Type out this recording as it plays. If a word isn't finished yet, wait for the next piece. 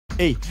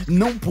Ei,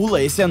 não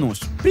pula esse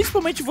anúncio.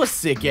 Principalmente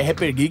você que é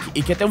rapper geek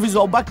e quer ter um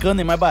visual bacana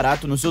e mais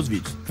barato nos seus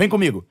vídeos. Vem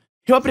comigo.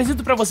 Eu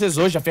apresento pra vocês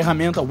hoje a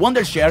ferramenta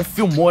Wondershare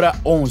Filmora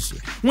 11,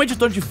 um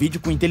editor de vídeo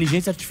com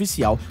inteligência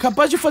artificial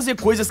capaz de fazer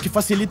coisas que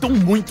facilitam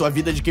muito a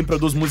vida de quem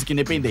produz música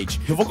independente.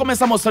 Eu vou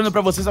começar mostrando pra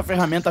vocês a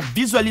ferramenta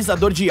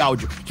Visualizador de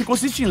Áudio, que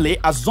consiste em ler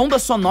as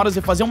ondas sonoras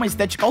e fazer uma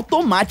estética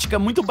automática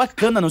muito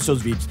bacana nos seus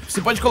vídeos.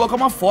 Você pode colocar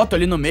uma foto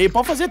ali no meio,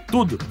 pode fazer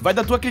tudo, vai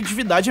da tua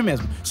criatividade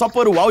mesmo. Só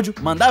pôr o áudio,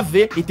 mandar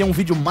ver e ter um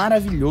vídeo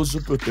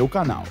maravilhoso pro teu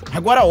canal.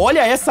 Agora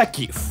olha essa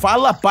aqui,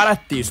 fala para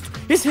texto.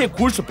 Esse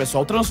recurso,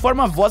 pessoal,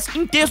 transforma a voz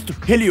em texto.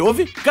 Ele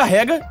ouve,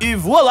 carrega e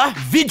voa lá,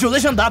 vídeo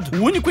legendado.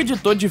 O único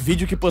editor de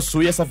vídeo que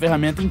possui essa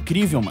ferramenta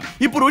incrível, mano.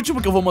 E por último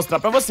que eu vou mostrar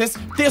pra vocês,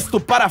 texto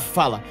para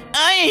fala.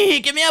 Ai,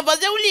 Henrique, minha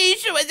voz é um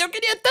lixo, mas eu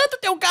queria tanto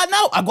ter um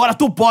canal. Agora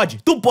tu pode.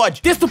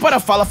 Texto para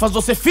fala faz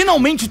você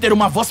finalmente ter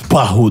uma voz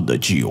parruda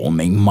de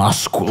homem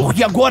másculo.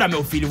 E agora,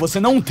 meu filho, você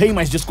não tem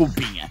mais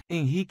desculpinha.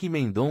 Henrique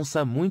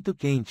Mendonça muito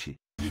quente.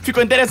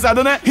 Ficou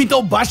interessado, né?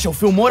 Então baixa o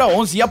Filmora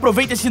 11 e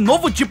aproveita esse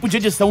novo tipo de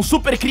edição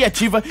super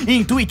criativa e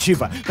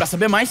intuitiva. Pra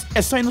saber mais,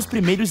 é só ir nos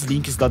primeiros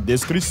links da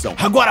descrição.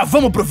 Agora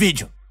vamos pro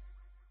vídeo!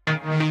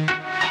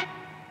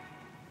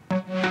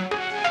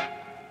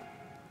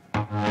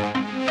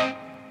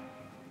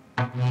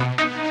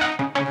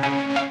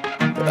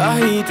 I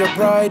hit the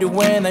bright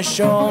when I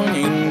shone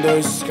in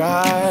the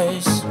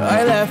skies.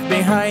 I left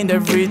behind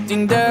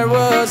everything that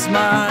was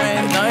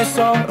mine. And I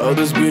saw all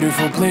those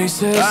beautiful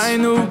places. I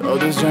knew all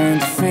those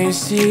giant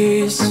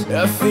faces.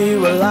 I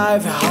feel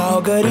alive, how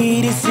good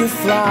it is to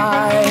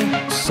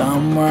fly.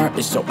 Somewhere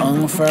is so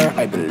unfair,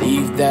 I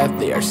believe that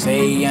they are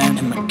saying.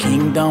 And my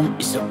kingdom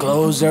is so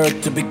closer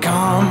to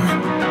become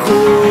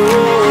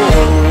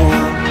cool.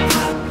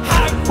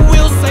 I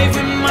will save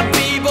my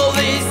people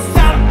this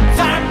time.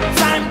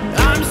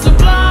 I'm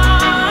sublime.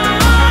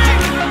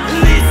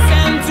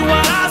 Listen to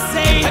what I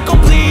say. I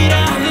complete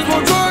this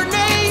one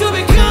journey to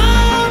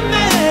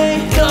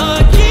becoming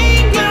the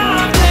king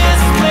of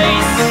this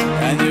place.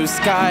 A new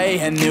sky,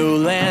 a new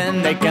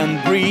land, I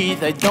can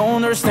breathe. I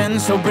don't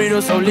understand, so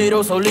brittle, so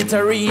little,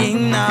 solitary.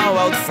 Now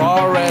out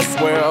forest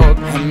world,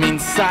 I'm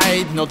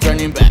inside, no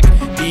turning back.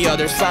 The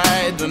other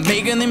side, but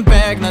make an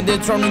impact. Not the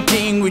dethroned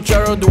king, which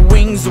are the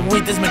wings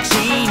with this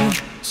machine.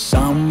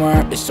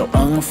 Somewhere is so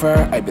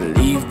unfair, I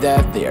believe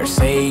that they are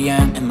saying.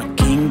 And my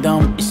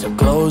kingdom is so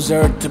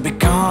closer to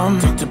become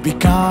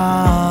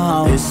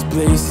this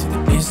place,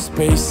 this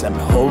space. I'm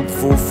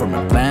hopeful for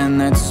my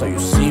planet, so you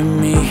see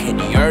me in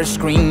your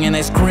screen and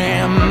I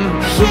scream.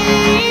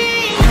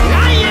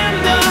 I am